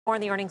More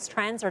on the earnings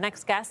trends. Our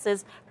next guest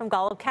is from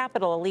Golub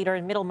Capital, a leader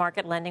in middle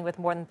market lending with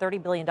more than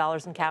 $30 billion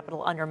in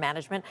capital under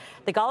management.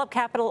 The Golub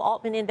Capital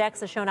Altman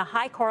Index has shown a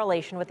high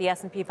correlation with the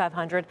S&P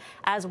 500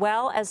 as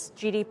well as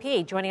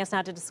GDP. Joining us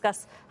now to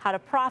discuss how to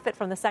profit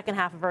from the second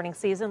half of earnings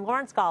season,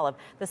 Lawrence Golub,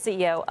 the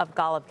CEO of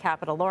Golub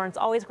Capital. Lawrence,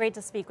 always great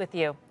to speak with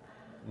you.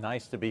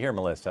 Nice to be here,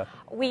 Melissa.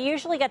 We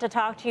usually get to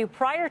talk to you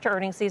prior to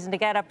earnings season to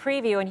get a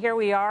preview, and here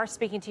we are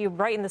speaking to you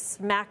right in the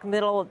smack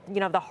middle,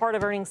 the heart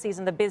of earnings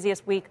season, the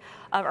busiest week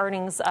of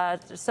earnings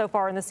so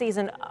far in the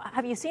season.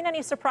 Have you seen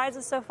any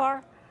surprises so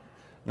far?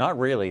 Not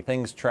really.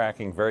 Things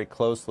tracking very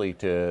closely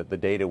to the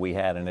data we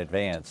had in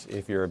advance.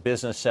 If you're a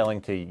business selling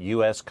to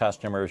U.S.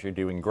 customers, you're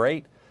doing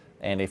great,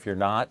 and if you're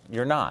not,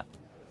 you're not.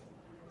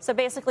 So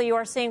basically, you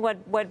are seeing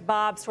what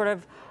Bob sort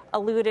of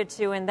alluded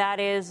to, and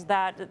that is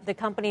that the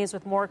companies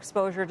with more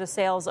exposure to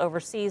sales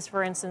overseas,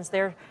 for instance,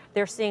 they're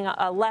seeing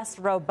a less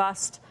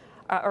robust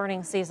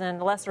earnings season,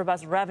 less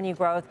robust revenue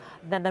growth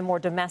than the more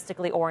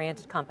domestically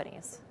oriented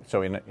companies.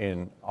 So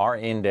in our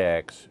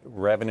index,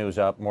 revenue's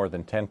up more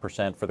than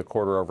 10% for the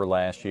quarter over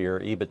last year,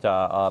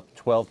 EBITDA up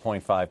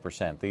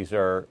 12.5%. These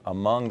are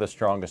among the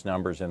strongest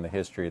numbers in the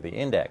history of the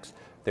index.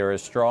 They're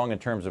as strong in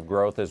terms of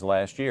growth as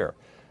last year.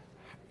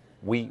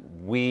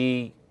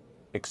 We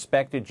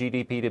expected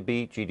GDP to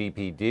beat.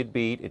 GDP did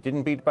beat. It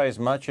didn't beat by as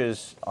much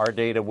as our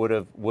data would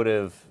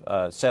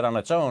have said on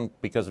its own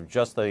because of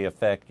just the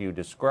effect you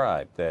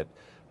described, that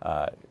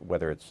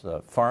whether it's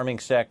the farming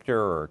sector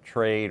or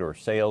trade or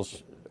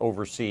sales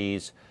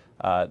overseas,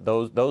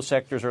 those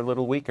sectors are a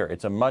little weaker.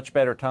 It's a much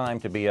better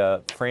time to be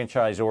a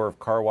franchisor of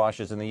car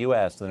washes in the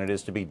U.S. than it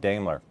is to be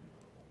Daimler.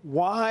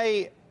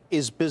 Why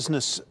is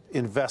business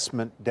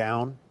investment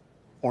down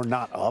or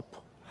not up?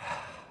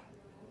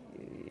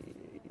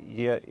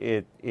 Yeah,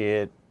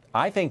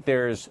 I think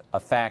there's a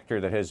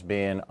factor that has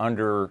been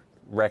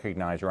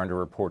under-recognized or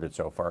under-reported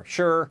so far.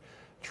 Sure,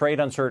 trade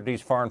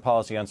uncertainties, foreign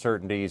policy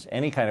uncertainties,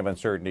 any kind of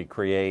uncertainty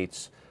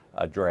creates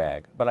a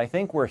drag. But I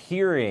think we're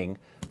hearing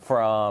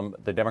from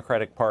the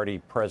Democratic Party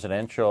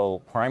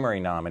presidential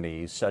primary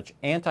nominees such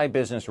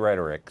anti-business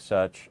rhetoric,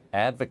 such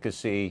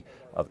advocacy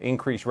of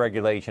increased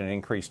regulation and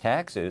increased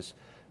taxes,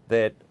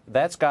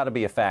 that's got to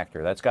be a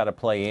factor. That's got to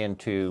play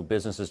into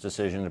businesses'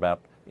 decisions about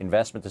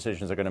investment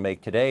decisions they're going to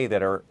make today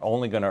that are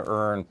only going to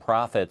earn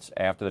profits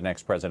after the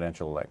next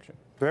presidential election.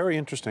 Very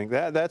interesting.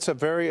 That's a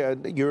very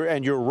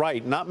you're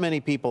right. Not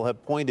many people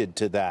have pointed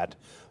to that,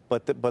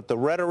 but the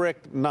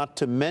rhetoric, not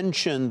to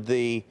mention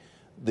the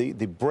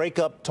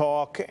breakup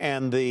talk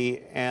and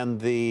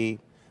the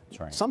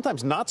right,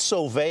 sometimes not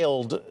so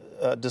veiled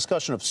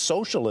discussion of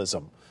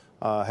socialism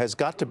has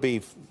got to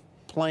be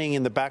playing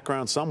in the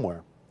background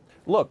somewhere.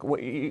 Look,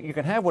 you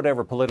can have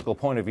whatever political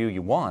point of view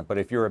you want, but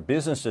if you're a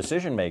business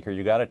decision maker,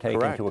 you got to take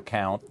into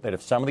account that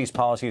if some of these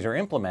policies are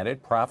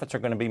implemented, profits are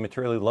going to be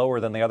materially lower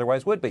than they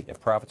otherwise would be.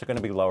 If profits are going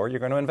to be lower, you're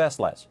going to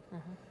invest less.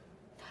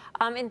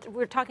 Mm-hmm. And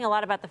we're talking a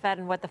lot about the Fed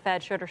and what the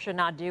Fed should or should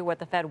not do, what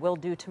the Fed will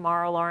do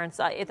tomorrow,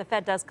 Lawrence. If the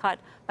Fed does cut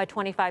by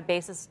 25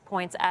 basis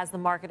points as the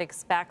market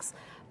expects,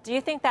 do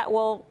you think that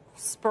will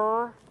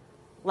spur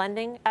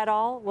lending at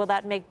all? Will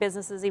that make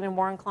businesses even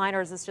more inclined,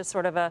 or is this just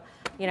sort of a,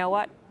 you know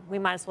what, we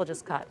might as well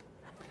just cut?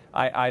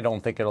 I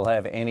don't think it'll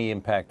have any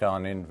impact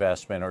on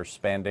investment or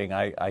spending.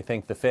 I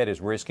think the Fed is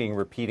risking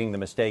repeating the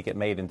mistake it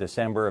made in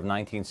December of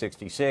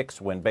 1966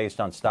 when, based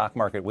on stock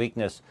market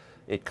weakness,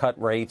 it cut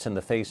rates in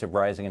the face of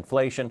rising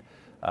inflation.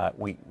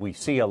 We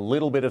see a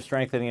little bit of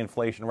strengthening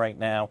inflation right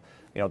now.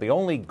 The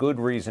only good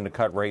reason to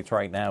cut rates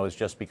right now is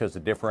just because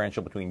the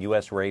differential between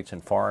U.S. rates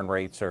and foreign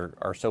rates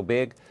are so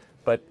big.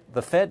 But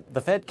the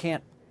Fed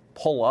can't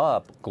pull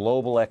up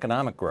global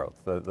economic growth.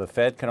 The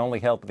Fed can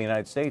only help the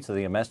United States. So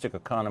the domestic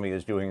economy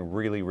is doing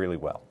really, really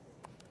well.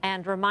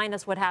 And remind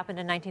us what happened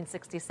in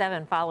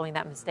 1967 following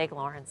that mistake,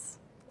 Lawrence.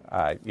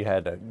 You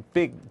had a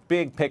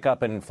big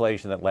pickup in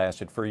inflation that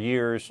lasted for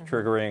years,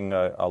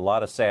 triggering a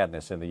lot of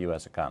sadness in the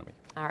U.S. economy.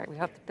 All right. We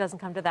hope it doesn't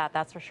come to that.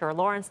 That's for sure.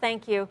 Lawrence,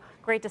 thank you.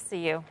 Great to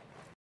see you.